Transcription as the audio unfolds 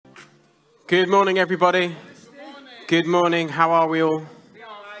Good morning, everybody. Good morning. How are we all?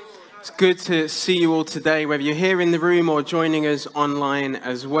 It's good to see you all today, whether you're here in the room or joining us online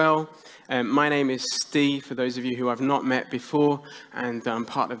as well. My name is Steve, for those of you who I've not met before, and I'm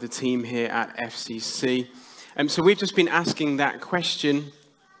part of the team here at FCC. So we've just been asking that question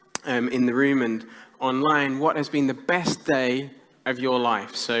in the room and online, what has been the best day of your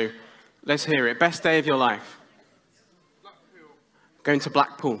life? So let's hear it. Best day of your life? Going to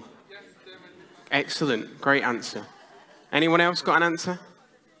Blackpool. Excellent. Great answer. Anyone else got an answer?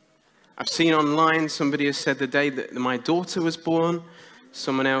 I've seen online somebody has said the day that my daughter was born.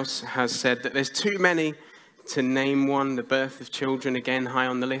 Someone else has said that there's too many to name one. The birth of children, again, high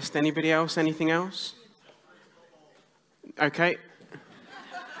on the list. Anybody else? Anything else? Okay.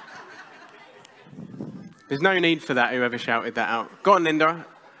 There's no need for that, whoever shouted that out. Go on, Linda.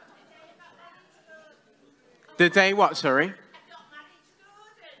 The day what, sorry?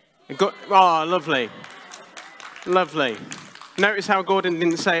 Oh, lovely. Lovely. Notice how Gordon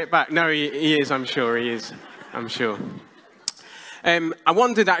didn't say it back. No, he is, I'm sure. He is, I'm sure. I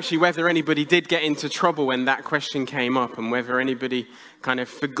wondered actually whether anybody did get into trouble when that question came up and whether anybody kind of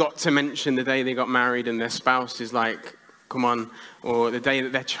forgot to mention the day they got married and their spouse is like, come on, or the day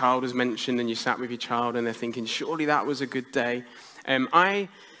that their child was mentioned and you sat with your child and they're thinking, surely that was a good day. I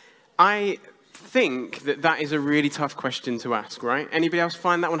think that is a really tough question to ask, right? Anybody else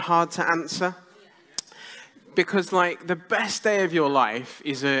find that one hard to answer? Because like the best day of your life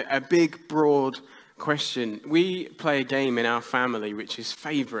is a big, broad question. We play a game in our family which is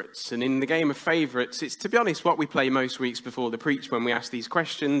favourites, and in the game of favourites, it's, to be honest, what we play most weeks before the preach when we ask these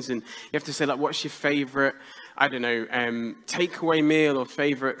questions, and you have to say, like, what's your favourite, I don't know, takeaway meal or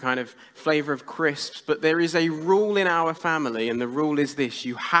favourite kind of flavour of crisps. But there is a rule in our family, and the rule is this: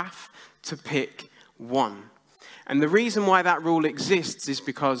 you have to pick one. And the reason why that rule exists is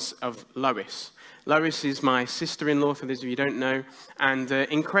because of Lois. Lois is my sister-in-law, for those of you who don't know, and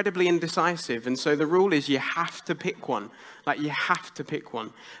incredibly indecisive. And so the rule is you have to pick one. Like, you have to pick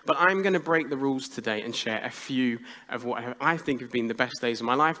one. But I'm going to break the rules today and share a few of what I think have been the best days of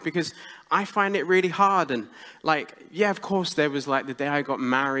my life, because I find it really hard. And like, yeah, of course, there was like the day I got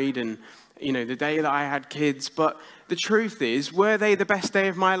married and, you know, the day that I had kids. But the truth is, were they the best day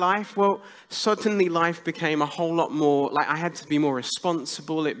of my life? Well, suddenly life became a whole lot more, like I had to be more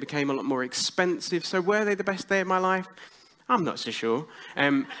responsible. It became a lot more expensive. So were they the best day of my life? I'm not so sure.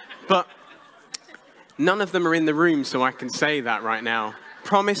 But none of them are in the room, so I can say that right now.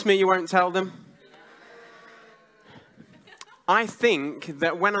 Promise me you won't tell them? I think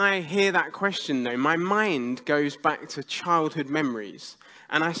that when I hear that question, though, my mind goes back to childhood memories.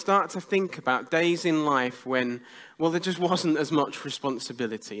 And I start to think about days in life when, well, there just wasn't as much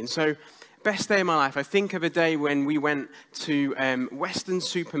responsibility. And so, best day of my life, I think of a day when we went to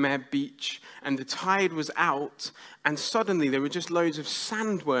Weston-super-Mare Beach and the tide was out and suddenly there were just loads of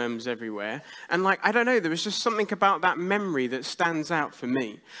sandworms everywhere. And like, I don't know, there was just something about that memory that stands out for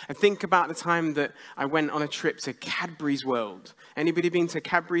me. I think about the time that I went on a trip to Cadbury's World. Anybody been to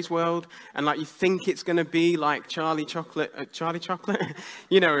Cadbury's World? And like, you think it's going to be like Charlie Chocolate?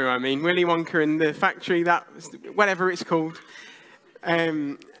 You know who I mean, Willy Wonka and the factory, that, whatever it's called.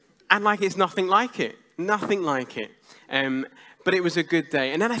 And like, it's nothing like it. Nothing like it. But it was a good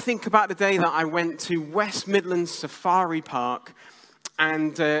day. And then I think about the day that I went to West Midlands Safari Park.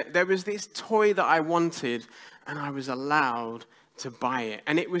 And there was this toy that I wanted. And I was allowed to buy it.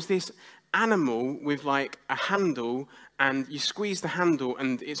 And it was this animal with like a handle. And you squeeze the handle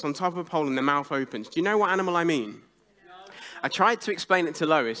and it's on top of a pole and the mouth opens. Do you know what animal I mean? No. I tried to explain it to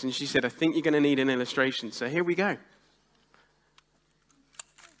Lois. And she said, I think you're going to need an illustration. So here we go.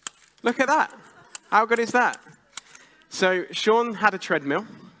 Look at that. How good is that? So Sean had a treadmill.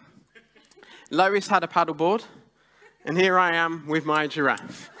 Lois had a paddleboard. And here I am with my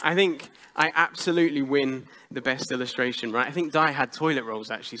giraffe. I think I absolutely win the best illustration, right? I think Di had toilet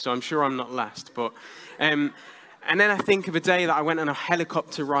rolls, actually, so I'm sure I'm not last. But, and then I think of a day that I went on a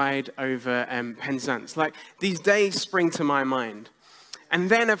helicopter ride over Penzance. Like, these days spring to my mind. And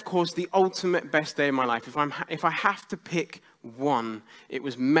then, of course, the ultimate best day of my life, if I have to pick one, it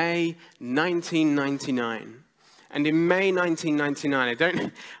was May 1999. And in May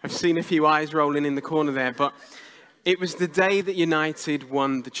 1999, I've seen a few eyes rolling in the corner there, but it was the day that United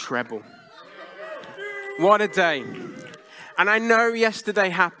won the treble. What a day. And I know yesterday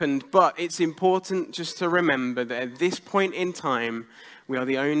happened, but it's important just to remember that at this point in time, we are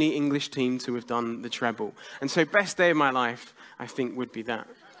the only English team to have done the treble. And so best day of my life, I think, would be that.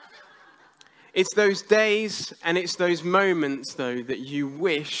 It's those days and it's those moments, though, that you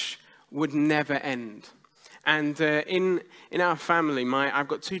wish would never end. And in our family, I've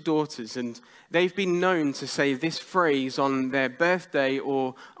got two daughters, and they've been known to say this phrase on their birthday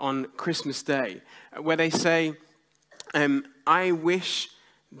or on Christmas Day, where they say, I wish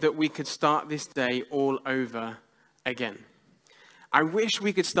that we could start this day all over again. I wish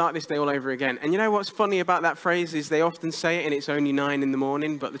we could start this day all over again. And you know what's funny about that phrase is they often say it and it's only 9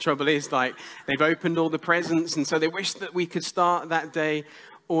 a.m, but the trouble is, like, they've opened all the presents and so they wish that we could start that day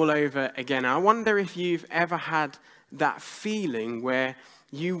all over again. I wonder if you've ever had that feeling where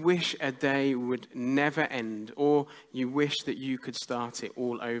you wish a day would never end, or you wish that you could start it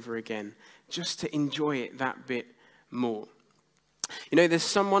all over again, just to enjoy it that bit more. You know, there's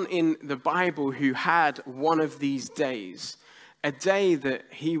someone in the Bible who had one of these days, a day that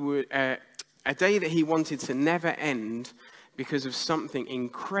he wanted to never end because of something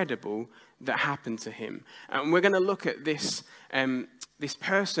incredible that happened to him. And we're going to look at this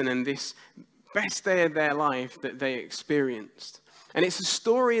person and this best day of their life that they experienced. And it's a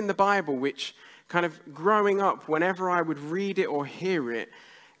story in the Bible which, kind of growing up, whenever I would read it or hear it,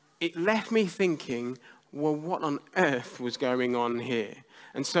 it left me thinking, well, what on earth was going on here?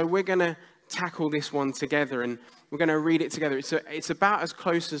 And so we're going to tackle this one together, and we're going to read it together. It's about as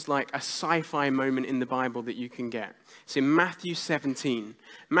close as like a sci-fi moment in the Bible that you can get. It's in Matthew 17.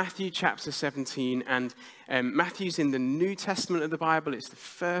 Matthew chapter 17, and Matthew's in the New Testament of the Bible. It's the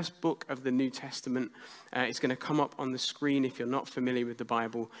first book of the New Testament. It's going to come up on the screen. If you're not familiar with the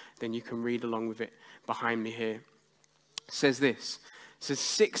Bible, then you can read along with it behind me here. It says this. It says,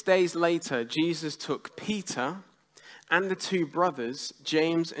 6 days later, Jesus took Peter and the two brothers,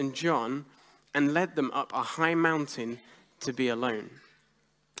 James and John, and led them up a high mountain to be alone.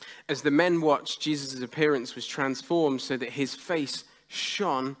 As the men watched, Jesus' appearance was transformed so that his face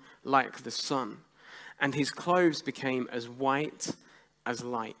shone like the sun, and his clothes became as white as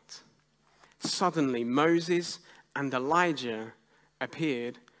light. Suddenly, Moses and Elijah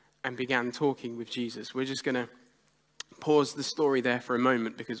appeared and began talking with Jesus. We're just going to pause the story there for a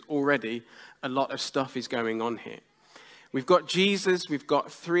moment because already a lot of stuff is going on here. We've got Jesus, we've got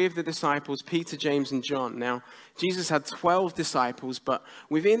 3 of the disciples, Peter, James, and John. Now, Jesus had 12 disciples, but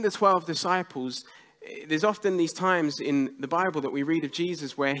within the 12 disciples, there's often these times in the Bible that we read of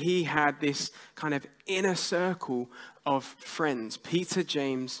Jesus where he had this kind of inner circle of friends, Peter,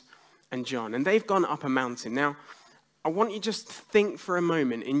 James, and John. And they've gone up a mountain. Now, I want you just to think for a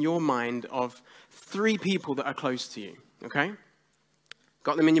moment in your mind of 3 people that are close to you, okay?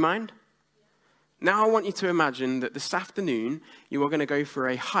 Got them in your mind? Now I want you to imagine that this afternoon you are going to go for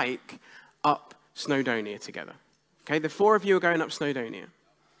a hike up Snowdonia together. Okay, the 4 of you are going up Snowdonia.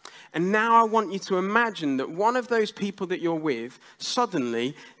 And now I want you to imagine that one of those people that you're with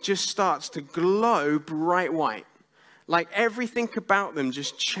suddenly just starts to glow bright white. Like everything about them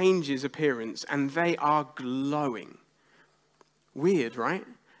just changes appearance and they are glowing. Weird, right?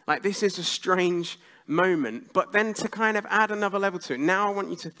 Like this is a strange moment, but then to kind of add another level to it, now I want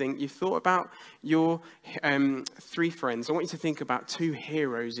you to think, you've thought about your 3 friends. I want you to think about 2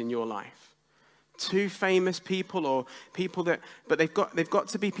 heroes in your life. 2 famous people or people that, but they've got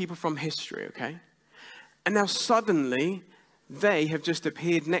to be people from history, okay? And now suddenly they have just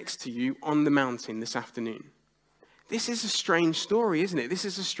appeared next to you on the mountain this afternoon. This is a strange story, isn't it? This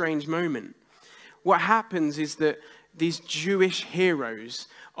is a strange moment. What happens is that these Jewish heroes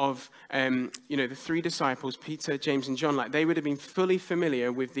of, the 3 disciples, Peter, James, and John, like they would have been fully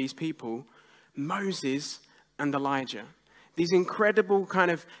familiar with these people, Moses and Elijah. These incredible kind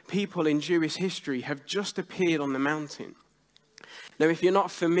of people in Jewish history have just appeared on the mountain. Now, if you're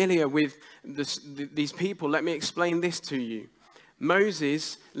not familiar with these people, let me explain this to you.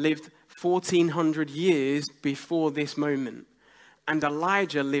 Moses lived 1,400 years before this moment, and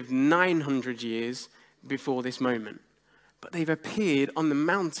Elijah lived 900 years before this moment. But they've appeared on the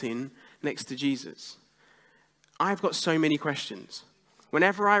mountain next to Jesus. I've got so many questions.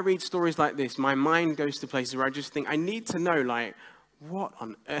 Whenever I read stories like this, my mind goes to places where I just think, I need to know, like, what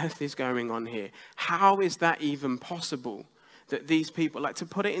on earth is going on here? How is that even possible that these people, like to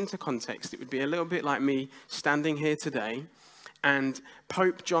put it into context, it would be a little bit like me standing here today and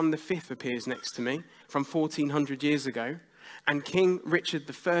Pope John V appears next to me from 1,400 years ago, and King Richard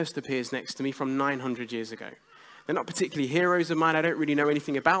I appears next to me from 900 years ago. They're not particularly heroes of mine. I don't really know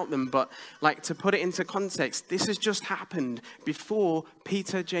anything about them. But like to put it into context, this has just happened before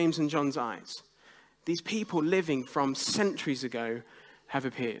Peter, James, and John's eyes. These people living from centuries ago have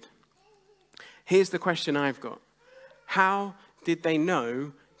appeared. Here's the question I've got. How did they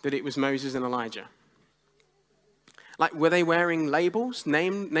know that it was Moses and Elijah? Like, were they wearing labels,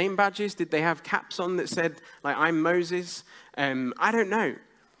 name badges? Did they have caps on that said, like, I'm Moses? I don't know.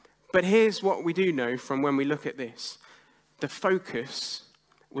 But here's what we do know from when we look at this. The focus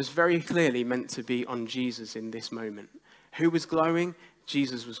was very clearly meant to be on Jesus in this moment. Who was glowing?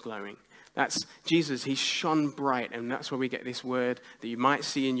 Jesus was glowing. That's Jesus, he shone bright, and that's where we get this word that you might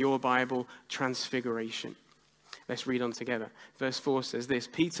see in your Bible, transfiguration. Let's read on together. Verse 4 says this,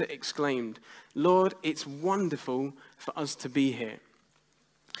 Peter exclaimed, "Lord, it's wonderful for us to be here.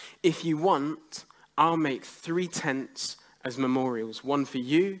 If you want, I'll make 3 tents as memorials, one for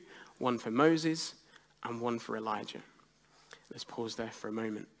you, one for Moses, and one for Elijah." Let's pause there for a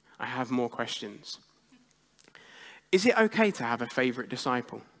moment. I have more questions. Is it okay to have a favorite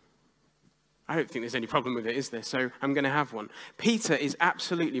disciple? I don't think there's any problem with it, is there? So I'm going to have one. Peter is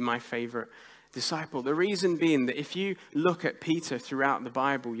absolutely my favorite disciple. The reason being that if you look at Peter throughout the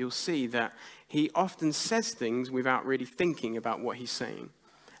Bible, you'll see that he often says things without really thinking about what he's saying.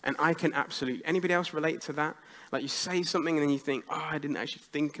 And I can absolutely, anybody else relate to that? Like you say something and then you think, oh, I didn't actually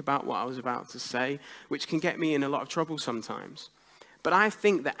think about what I was about to say, which can get me in a lot of trouble sometimes. But I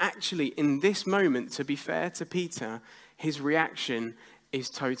think that actually in this moment, to be fair to Peter, his reaction is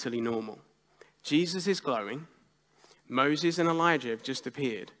totally normal. Jesus is glowing. Moses and Elijah have just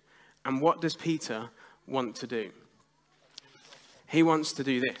appeared. And what does Peter want to do? He wants to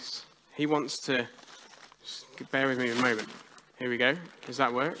do this. He wants to, bear with me a moment. Here we go. Has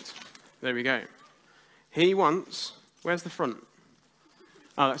that worked? There we go. He wants, where's the front?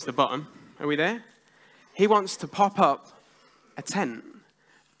 Oh, that's the bottom. Are we there? He wants to pop up a tent.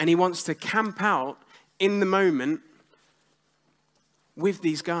 And he wants to camp out in the moment with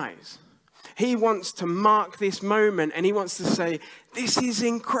these guys. He wants to mark this moment and he wants to say, this is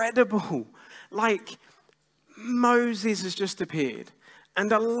incredible. Like Moses has just appeared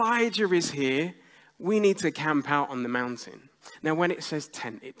and Elijah is here. We need to camp out on the mountain. Now, when it says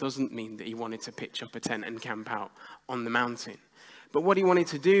tent, it doesn't mean that he wanted to pitch up a tent and camp out on the mountain. But what he wanted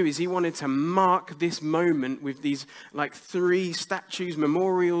to do is he wanted to mark this moment with these like 3 statues,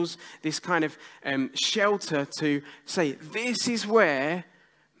 memorials, this kind of shelter to say, this is where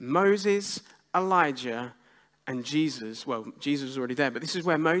Moses, Elijah, and Jesus, well, Jesus was already there, but this is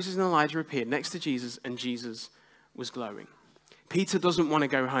where Moses and Elijah appeared next to Jesus, and Jesus was glowing. Peter doesn't want to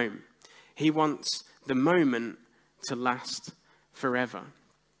go home. He wants the moment to last forever.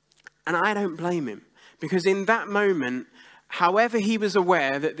 And I don't blame him, because in that moment, however he was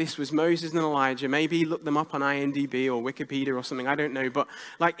aware that this was Moses and Elijah, maybe he looked them up on IMDb or Wikipedia or something, I don't know. But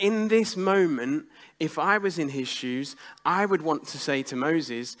like in this moment, if I was in his shoes, I would want to say to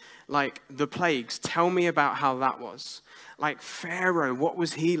Moses, like the plagues, tell me about how that was. Like Pharaoh, what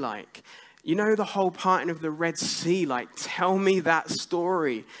was he like? You know, the whole parting of the Red Sea, like tell me that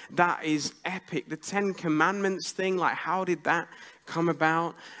story. That is epic. The 10 Commandments thing, like how did that come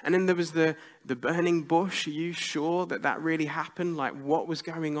about? And then there was the burning bush. Are you sure that that really happened? Like what was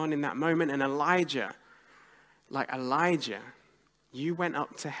going on in that moment? And Elijah, you went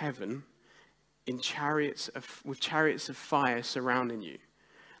up to heaven in with chariots of fire surrounding you.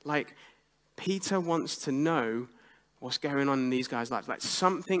 Like Peter wants to know what's going on in these guys' lives. Like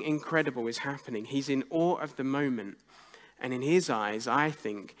something incredible is happening. He's in awe of the moment. And in his eyes, I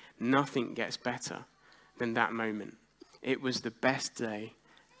think nothing gets better than that moment. It was the best day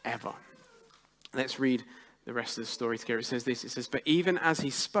ever. Let's read the rest of the story together. It says this, it says, but even as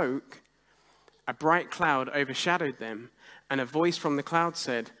he spoke, a bright cloud overshadowed them, and a voice from the cloud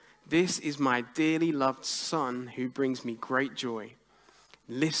said, this is my dearly loved son who brings me great joy.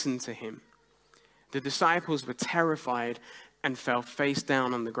 Listen to him. The disciples were terrified and fell face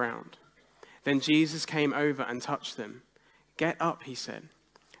down on the ground. Then Jesus came over and touched them. Get up, he said.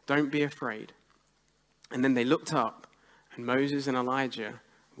 Don't be afraid. And then they looked up, and Moses and Elijah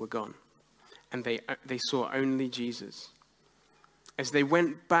were gone. And they saw only Jesus. As they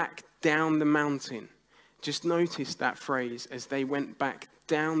went back down the mountain, just notice that phrase, as they went back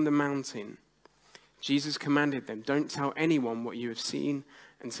down the mountain, Jesus commanded them, don't tell anyone what you have seen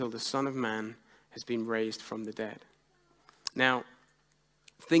until the Son of Man has been raised from the dead. Now,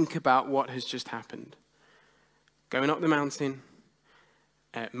 think about what has just happened. Going up the mountain,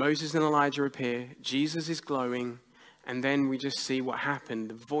 Moses and Elijah appear, Jesus is glowing, and then we just see what happened.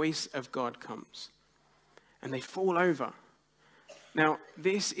 The voice of God comes, and they fall over. Now,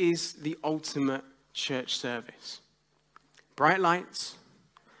 this is the ultimate church service. Bright lights,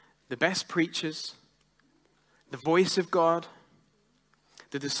 the best preachers, the voice of God.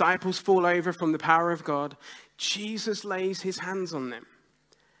 The disciples fall over from the power of God. Jesus lays his hands on them.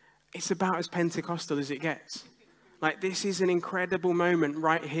 It's about as Pentecostal as it gets. Like this is an incredible moment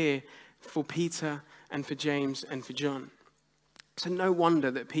right here for Peter and for James and for John. So no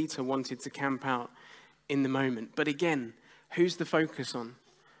wonder that Peter wanted to camp out in the moment. But again, who's the focus on?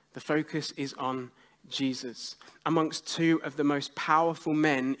 The focus is on Jesus. Amongst two of the most powerful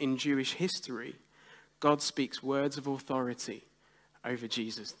men in Jewish history, God speaks words of authority over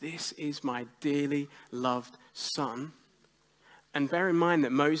Jesus. This is my dearly loved son. And bear in mind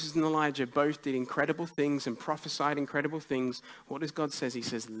that Moses and Elijah both did incredible things and prophesied incredible things. What does God say? He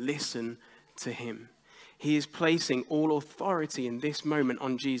says, listen to him. He is placing all authority in this moment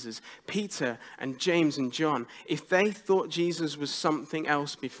on Jesus. Peter and James and John, if they thought Jesus was something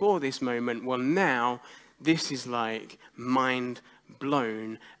else before this moment, well, now this is like mind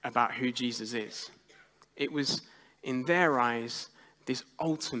blown about who Jesus is. It was, in their eyes, this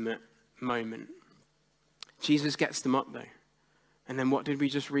ultimate moment. Jesus gets them up, though. And then what did we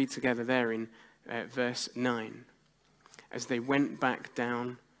just read together there in verse 9? As they went back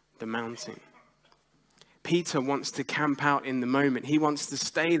down the mountain. Peter wants to camp out in the moment. He wants to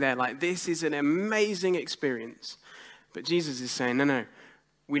stay there like this is an amazing experience. But Jesus is saying, no,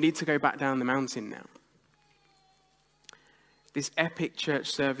 we need to go back down the mountain now. This epic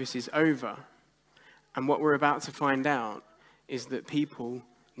church service is over. And what we're about to find out is that people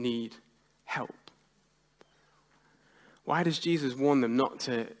need help. Why does Jesus warn them not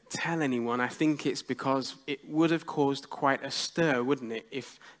to tell anyone? I think it's because it would have caused quite a stir, wouldn't it?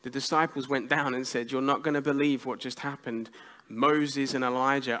 If the disciples went down and said, you're not going to believe what just happened. Moses and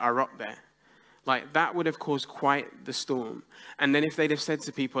Elijah are up there. Like, that would have caused quite the storm. And then if they'd have said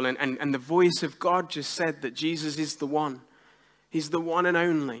to people, and the voice of God just said that Jesus is the one. He's the one and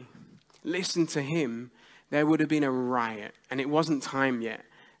only. Listen to him. There would have been a riot. And it wasn't time yet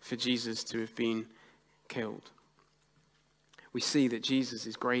for Jesus to have been killed. We see that Jesus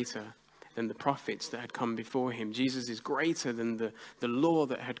is greater than the prophets that had come before him. Jesus is greater than the law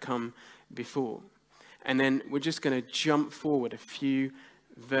that had come before. And then we're just going to jump forward a few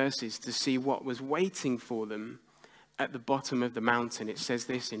verses to see what was waiting for them at the bottom of the mountain. It says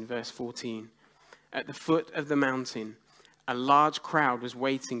this in verse 14. At the foot of the mountain, a large crowd was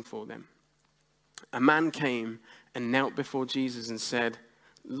waiting for them. A man came and knelt before Jesus and said,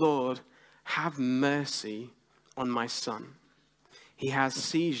 Lord, have mercy on my son. He has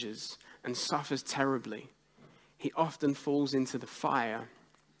seizures and suffers terribly. He often falls into the fire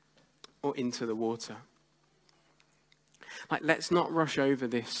or into the water. Like, let's not rush over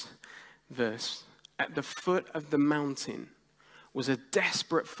this verse. At the foot of the mountain was a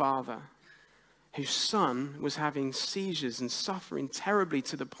desperate father whose son was having seizures and suffering terribly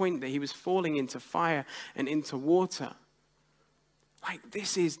to the point that he was falling into fire and into water. Like,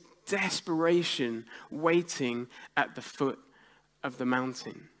 this is desperation waiting at the foot of the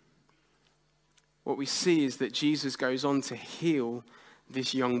mountain. What we see is that Jesus goes on to heal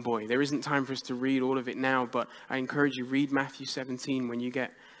this young boy. There isn't time for us to read all of it now, but I encourage you, read Matthew 17 when you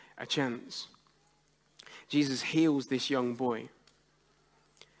get a chance. Jesus heals this young boy.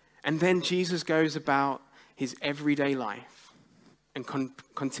 And then Jesus goes about his everyday life and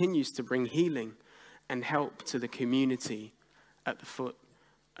continues to bring healing and help to the community at the foot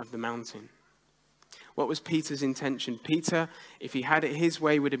of the mountain. What was Peter's intention? Peter, if he had it his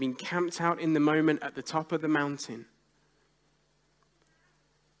way, would have been camped out in the moment at the top of the mountain,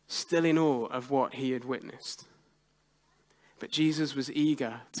 still in awe of what he had witnessed. But Jesus was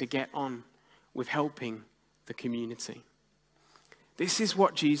eager to get on with helping the community. This is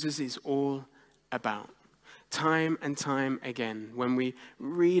what Jesus is all about. Time and time again, when we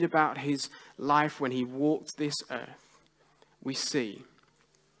read about his life, when he walked this earth, we see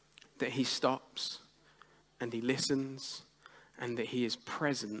that he stops and he listens, and that he is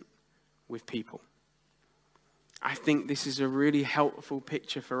present with people. I think this is a really helpful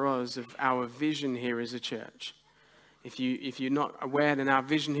picture for us of our vision here as a church. If you're not aware, then our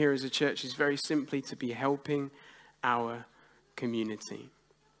vision here as a church is very simply to be helping our community.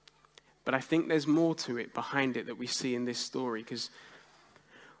 But I think there's more to it, behind it, that we see in this story, because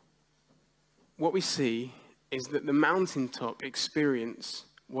what we see is that the mountaintop experience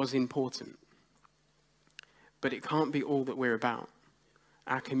was important. But it can't be all that we're about.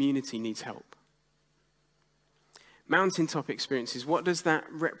 Our community needs help. Mountaintop experiences, what does that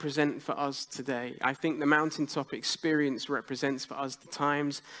represent for us today? I think the mountaintop experience represents for us the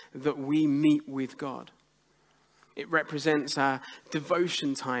times that we meet with God. It represents our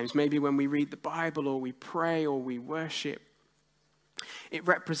devotion times, maybe when we read the Bible or we pray or we worship. It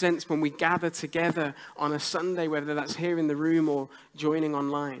represents when we gather together on a Sunday, whether that's here in the room or joining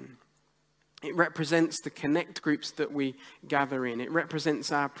online. It represents the connect groups that we gather in. It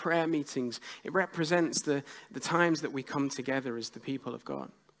represents our prayer meetings. It represents the times that we come together as the people of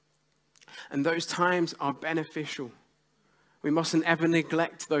God. And those times are beneficial. We mustn't ever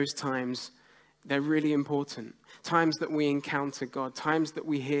neglect those times They're really important. Times that we encounter God, times that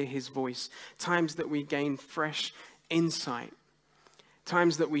we hear his voice, times that we gain fresh insight,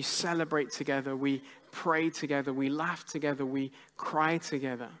 times that we celebrate together, we pray together, we laugh together, we cry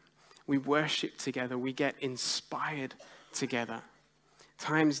together, we worship together, we get inspired together.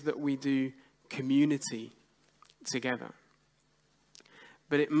 Times that we do community together.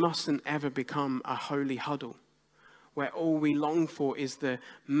 But it mustn't ever become a holy huddle where all we long for is the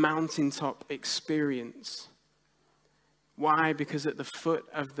mountaintop experience. Why? Because at the foot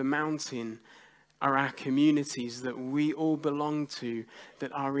of the mountain are our communities that we all belong to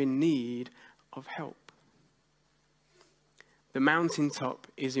that are in need of help. The mountaintop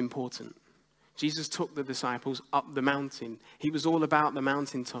is important. Jesus took the disciples up the mountain. He was all about the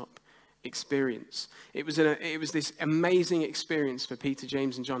mountaintop experience. It was this amazing experience for Peter,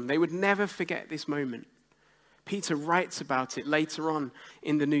 James, and John. They would never forget this moment. Peter writes about it later on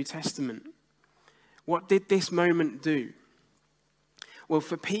in the New Testament. What did this moment do? Well,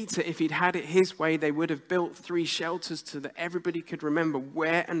 for Peter, if he'd had it his way, they would have built 3 shelters so that everybody could remember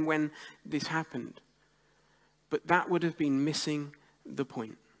where and when this happened. But that would have been missing the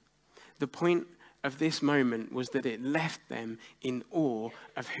point. The point of this moment was that it left them in awe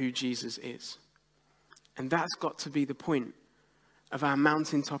of who Jesus is. And that's got to be the point of our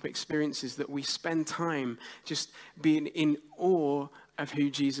mountaintop experiences, that we spend time just being in awe of who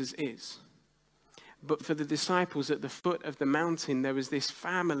Jesus is. But for the disciples at the foot of the mountain, there was this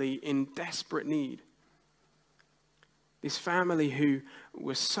family in desperate need. This family who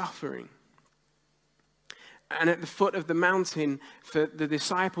was suffering. And at the foot of the mountain, for the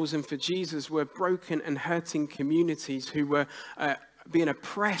disciples and for Jesus, were broken and hurting communities who were being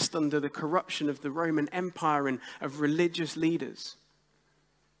oppressed under the corruption of the Roman Empire and of religious leaders.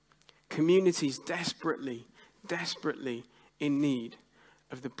 Communities desperately in need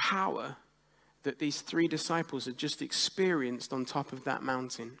of the power that these 3 disciples had just experienced on top of that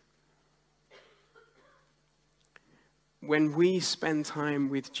mountain. When we spend time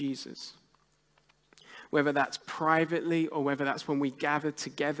with Jesus, whether that's privately or whether that's when we gather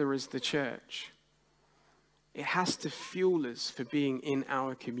together as the church, it has to fuel us for being in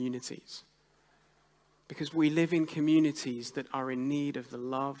our communities. Because we live in communities that are in need of the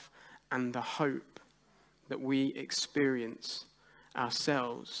love and the hope that we experience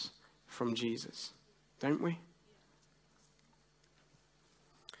ourselves from Jesus, don't we?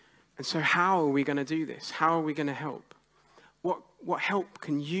 And so how are we going to do this? How are we going to help? What help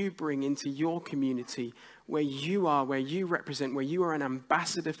can you bring into your community where you are, where you represent, where you are an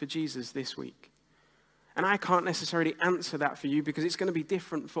ambassador for Jesus this week? And I can't necessarily answer that for you because it's going to be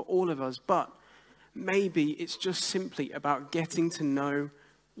different for all of us, but maybe it's just simply about getting to know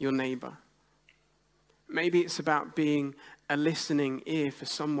your neighbor. Maybe it's about being a listening ear for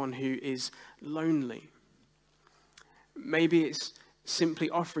someone who is lonely. Maybe it's simply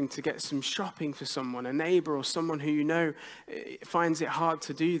offering to get some shopping for someone, a neighbor or someone who you know finds it hard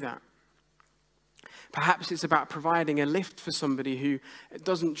to do that. Perhaps it's about providing a lift for somebody who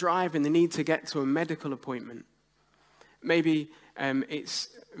doesn't drive and they need to get to a medical appointment. Maybe it's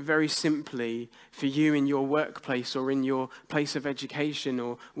very simply for you in your workplace or in your place of education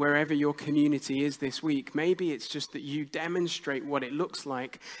or wherever your community is this week. Maybe it's just that you demonstrate what it looks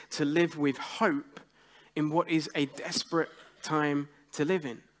like to live with hope in what is a desperate time to live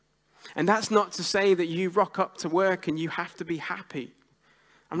in. And that's not to say that you rock up to work and you have to be happy.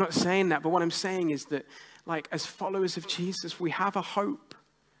 I'm not saying that, but what I'm saying is that, like, as followers of Jesus, we have a hope.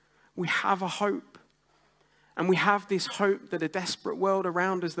 We have a hope. And we have this hope that a desperate world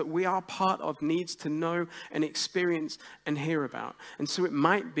around us that we are part of needs to know and experience and hear about. And so it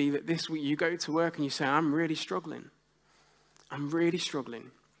might be that this week you go to work and you say, I'm really struggling. I'm really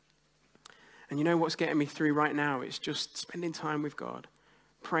struggling. And you know what's getting me through right now? It's just spending time with God,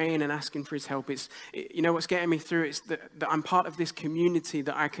 praying and asking for his help. You know what's getting me through? It's that I'm part of this community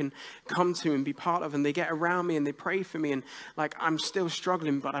that I can come to and be part of, and they get around me and they pray for me, and like I'm still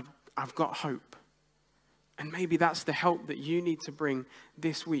struggling, but I've got hope. And maybe that's the help that you need to bring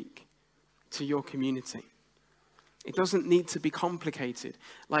this week to your community. It doesn't need to be complicated.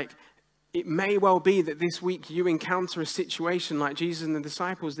 Like, it may well be that this week you encounter a situation like Jesus and the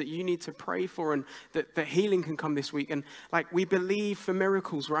disciples that you need to pray for, and that healing can come this week. And like, we believe for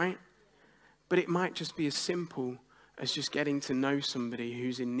miracles, right? But it might just be as simple as just getting to know somebody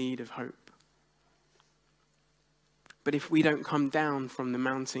who's in need of hope. But if we don't come down from the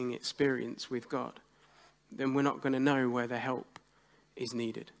mountain experience with God, then we're not going to know where the help is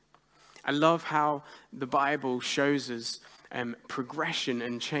needed. I love how the Bible shows us progression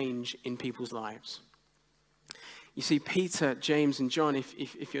and change in people's lives. You see, Peter, James, and John,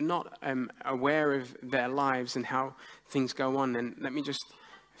 if you're not aware of their lives and how things go on, then let me just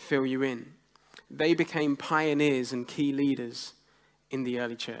fill you in. They became pioneers and key leaders in the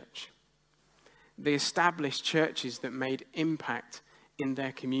early church. They established churches that made impact in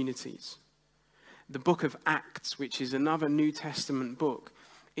their communities. The book of Acts, which is another New Testament book,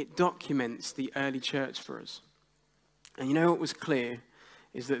 it documents the early church for us. And you know what was clear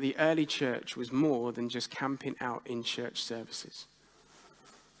is that the early church was more than just camping out in church services.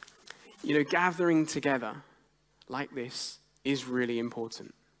 You know, gathering together like this is really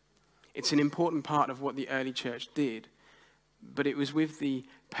important. It's an important part of what the early church did, but it was with the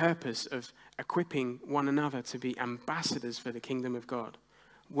purpose of equipping one another to be ambassadors for the kingdom of God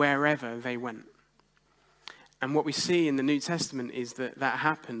wherever they went. And what we see in the New Testament is that that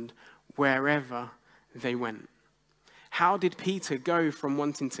happened wherever they went. How did Peter go from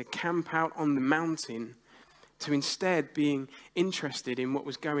wanting to camp out on the mountain to instead being interested in what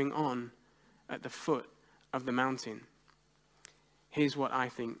was going on at the foot of the mountain? Here's what I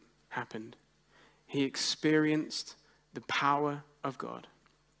think happened. He experienced the power of God.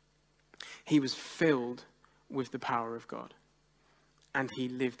 He was filled with the power of God. And he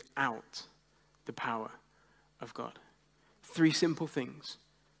lived out the power of God. 3 simple things.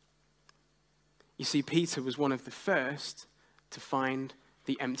 You see, Peter was one of the first to find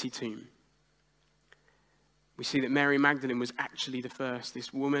the empty tomb. We see that Mary Magdalene was actually the first.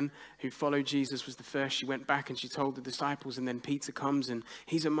 This woman who followed Jesus was the first. She went back and she told the disciples, and then Peter comes and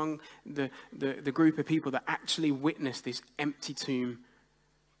he's among the group of people that actually witnessed this empty tomb.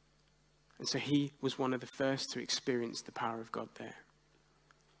 And so he was one of the first to experience the power of God there.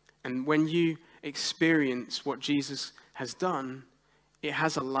 And when you experience what Jesus has done, it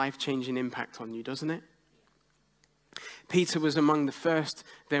has a life-changing impact on you, doesn't it? Peter was among the first,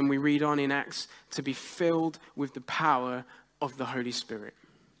 then we read on in Acts, to be filled with the power of the Holy Spirit.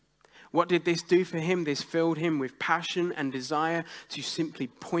 What did this do for him? This filled him with passion and desire to simply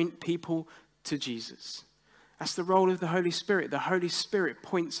point people to Jesus. That's the role of the Holy Spirit. The Holy Spirit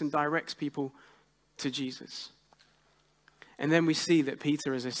points and directs people to Jesus. And then we see that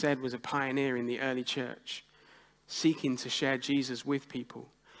Peter, as I said, was a pioneer in the early church, seeking to share Jesus with people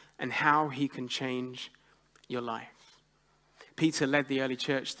and how he can change your life. Peter led the early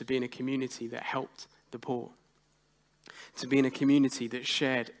church to be in a community that helped the poor, to be in a community that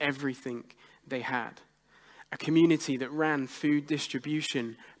shared everything they had, a community that ran food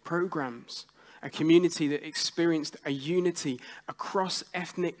distribution programs, a community that experienced a unity across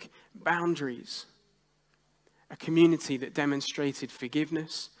ethnic boundaries, a community that demonstrated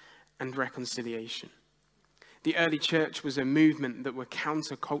forgiveness and reconciliation. The early church was a movement that were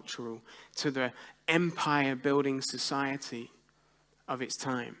countercultural to the empire-building society of its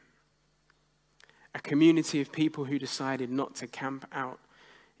time. A community of people who decided not to camp out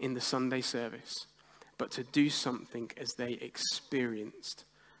in the Sunday service, but to do something as they experienced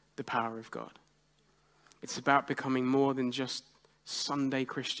the power of God. It's about becoming more than just Sunday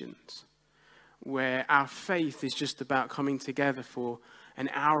Christians, where our faith is just about coming together for an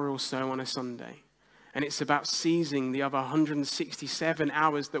hour or so on a Sunday. And it's about seizing the other 167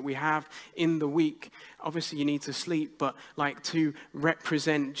 hours that we have in the week. Obviously, you need to sleep, but like to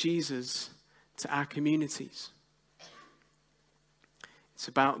represent Jesus to our communities. It's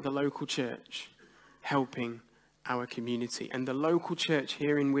about the local church helping our community. And the local church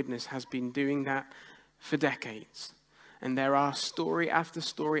here in Widnes has been doing that for decades. And there are story after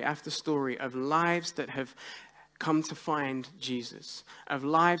story after story of lives that have come to find Jesus, of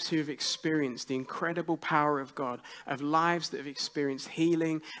lives who have experienced the incredible power of God, of lives that have experienced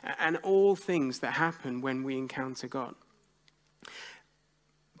healing, and all things that happen when we encounter God.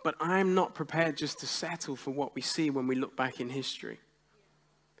 But I'm not prepared just to settle for what we see when we look back in history.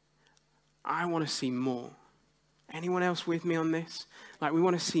 I want to see more. Anyone else with me on this? Like, we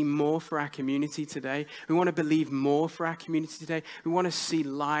want to see more for our community today. We want to believe more for our community today. We want to see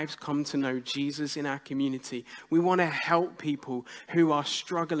lives come to know Jesus in our community. We want to help people who are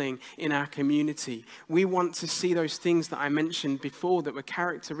struggling in our community. We want to see those things that I mentioned before that were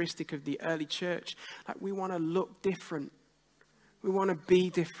characteristic of the early church. Like, we want to look different. We want to be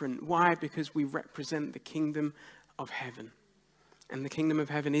different. Why? Because we represent the kingdom of heaven. And the kingdom of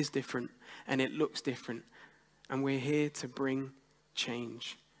heaven is different, and it looks different. And we're here to bring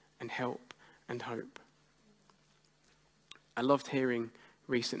change and help and hope. I loved hearing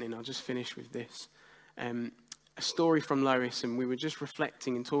recently, and I'll just finish with this, a story from Lois, and we were just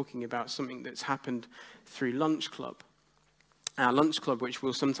reflecting and talking about something that's happened through Lunch Club. Our Lunch Club, which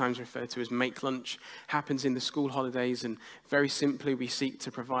we'll sometimes refer to as Make Lunch, happens in the school holidays, and very simply we seek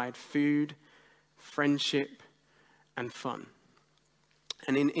to provide food, friendship, and fun.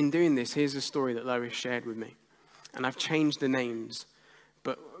 And in doing this, here's a story that Lois shared with me. And I've changed the names.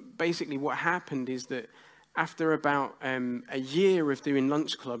 But basically what happened is that after about a year of doing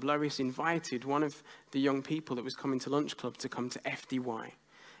Lunch Club, Lois invited one of the young people that was coming to Lunch Club to come to FDY.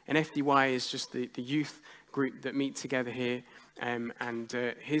 And FDY is just the youth group that meet together here.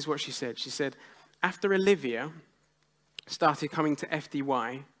 Here's what she said. She said, after Olivia started coming to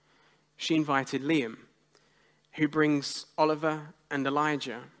FDY, she invited Liam, who brings Oliver and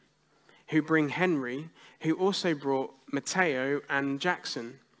Elijah, who bring Henry, who also brought Mateo and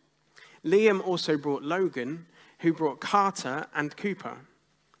Jackson. Liam also brought Logan, who brought Carter and Cooper.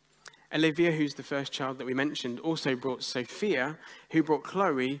 Olivia, who's the first child that we mentioned, also brought Sophia, who brought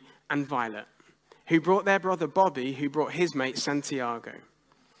Chloe and Violet, who brought their brother Bobby, who brought his mate Santiago.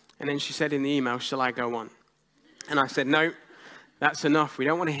 And then she said in the email, shall I go on? And I said, no, that's enough. We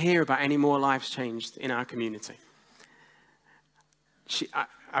don't want to hear about any more lives changed in our community.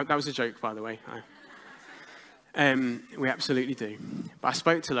 That was a joke, by the way. We absolutely do. But I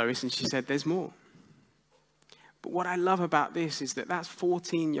spoke to Lois and she said, there's more. But what I love about this is that that's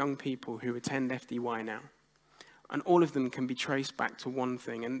 14 young people who attend FDY now. And all of them can be traced back to one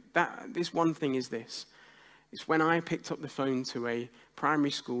thing. And this one thing is this. It's when I picked up the phone to a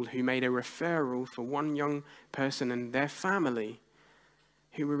primary school who made a referral for one young person and their family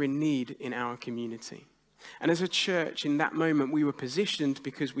who were in need in our community. And as a church, in that moment, we were positioned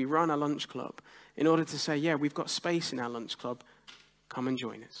because we run a lunch club in order to say, yeah, we've got space in our lunch club. Come and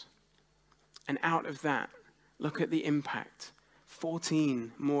join us. And out of that, look at the impact.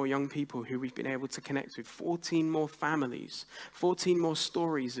 14 more young people who we've been able to connect with, 14 more families, 14 more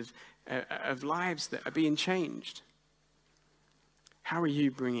stories of lives that are being changed. How are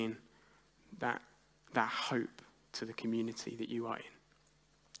you bringing that hope to the community that you are in?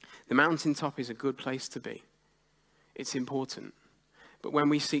 The mountaintop is a good place to be. It's important. But when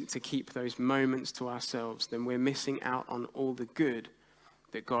we seek to keep those moments to ourselves, then we're missing out on all the good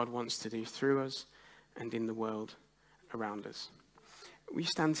that God wants to do through us and in the world around us. Will you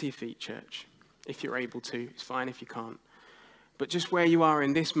stand to your feet, church? If you're able to, it's fine if you can't. But just where you are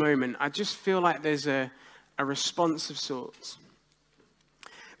in this moment, I just feel like there's a response of sorts.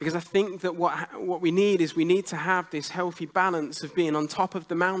 Because I think that what we need is we need to have this healthy balance of being on top of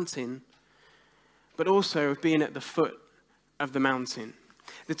the mountain, but also of being at the foot of the mountain.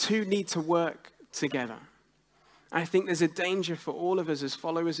 The two need to work together. I think there's a danger for all of us as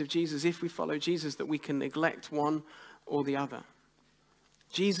followers of Jesus, if we follow Jesus, that we can neglect one or the other.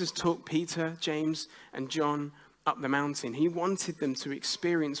 Jesus took Peter, James, and John up the mountain. He wanted them to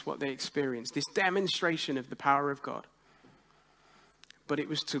experience what they experienced, this demonstration of the power of God. But it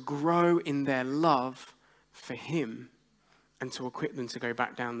was to grow in their love for him and to equip them to go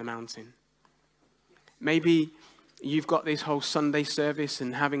back down the mountain. Maybe you've got this whole Sunday service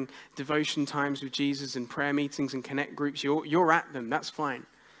and having devotion times with Jesus and prayer meetings and connect groups. You're at them. That's fine.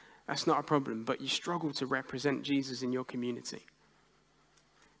 That's not a problem. But you struggle to represent Jesus in your community.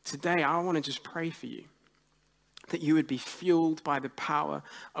 Today, I want to just pray for you that you would be fueled by the power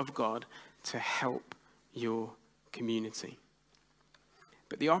of God to help your community.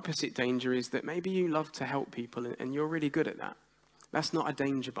 But the opposite danger is that maybe you love to help people and you're really good at that. That's not a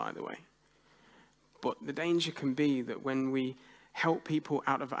danger, by the way. But the danger can be that when we help people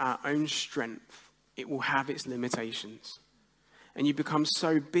out of our own strength, it will have its limitations. And you become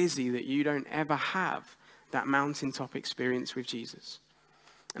so busy that you don't ever have that mountaintop experience with Jesus.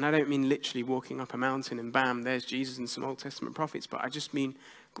 And I don't mean literally walking up a mountain and bam, there's Jesus and some Old Testament prophets, but I just mean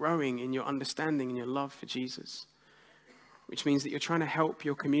growing in your understanding and your love for Jesus, which means that you're trying to help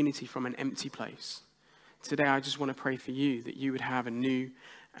your community from an empty place. Today, I just want to pray for you that you would have a new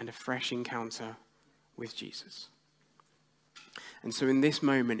and a fresh encounter with Jesus. And so in this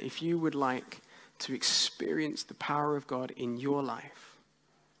moment, if you would like to experience the power of God in your life,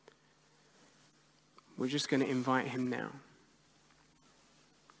 we're just going to invite him now.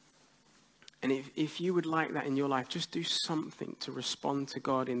 And if you would like that in your life, just do something to respond to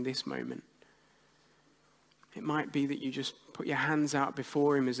God in this moment. It might be that you just put your hands out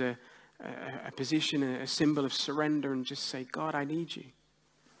before him as a position, a symbol of surrender, and just say, God, I need you.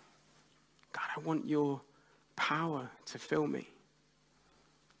 God, I want your power to fill me.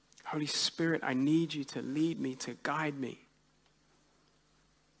 Holy Spirit, I need you to lead me, to guide me.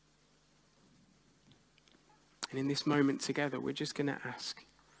 And in this moment together, we're just going to ask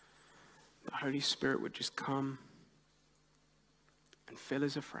the Holy Spirit would just come and fill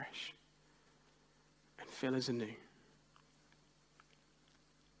us afresh and fill us anew.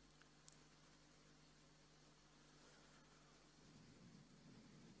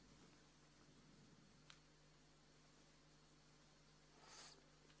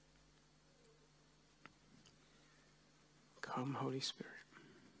 Come, Holy Spirit.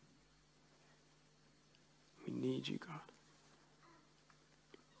 We need you, God.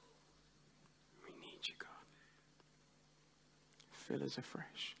 We need you, God. Fill us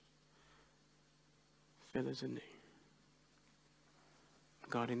afresh. Fill us anew.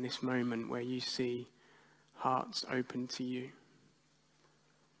 God, in this moment where you see hearts open to you,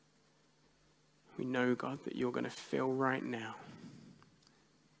 we know, God, that you're going to fill right now.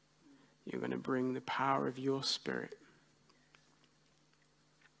 You're going to bring the power of your Spirit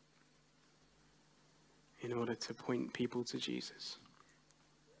in order to point people to Jesus,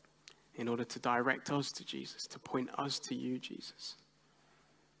 in order to direct us to Jesus, to point us to you, Jesus.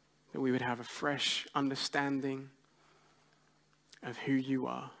 That we would have a fresh understanding of who you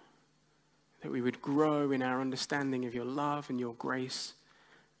are, that we would grow in our understanding of your love and your grace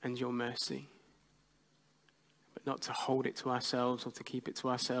and your mercy, but not to hold it to ourselves or to keep it to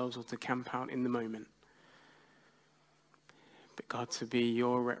ourselves or to camp out in the moment, but God, to be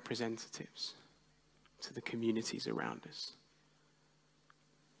your representatives to the communities around us.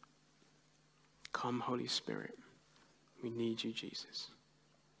 Come, Holy Spirit. We need you, Jesus.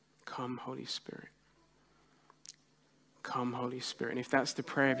 Come, Holy Spirit. Come, Holy Spirit. And if that's the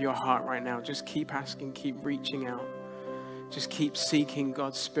prayer of your heart right now, just keep asking, keep reaching out. Just keep seeking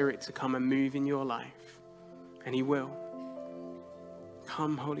God's Spirit to come and move in your life. And he will.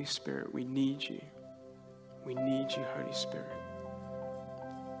 Come, Holy Spirit. We need you. We need you, Holy Spirit.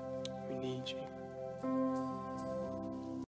 We need you.